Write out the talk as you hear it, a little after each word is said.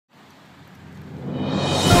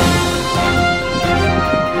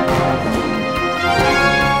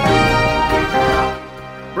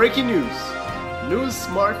Breaking news! Newest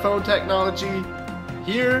smartphone technology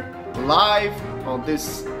here live on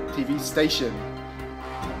this TV station.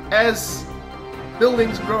 As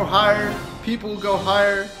buildings grow higher, people go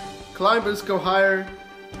higher, climbers go higher,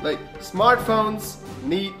 like smartphones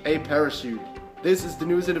need a parachute. This is the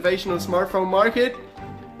newest innovation on the smartphone market.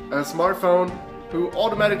 A smartphone who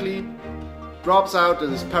automatically drops out of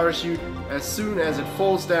this parachute as soon as it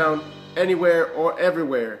falls down anywhere or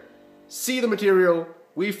everywhere. See the material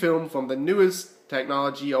we film from the newest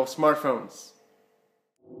technology of smartphones.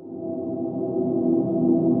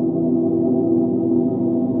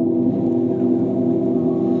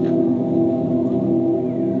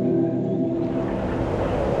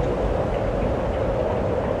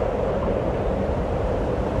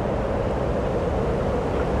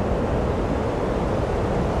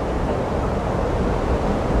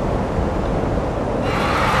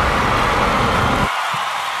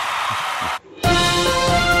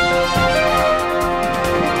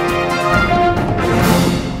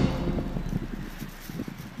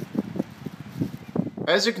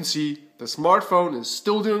 As you can see, the smartphone is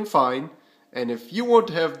still doing fine, and if you want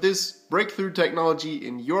to have this breakthrough technology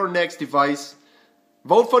in your next device,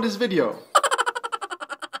 vote for this video.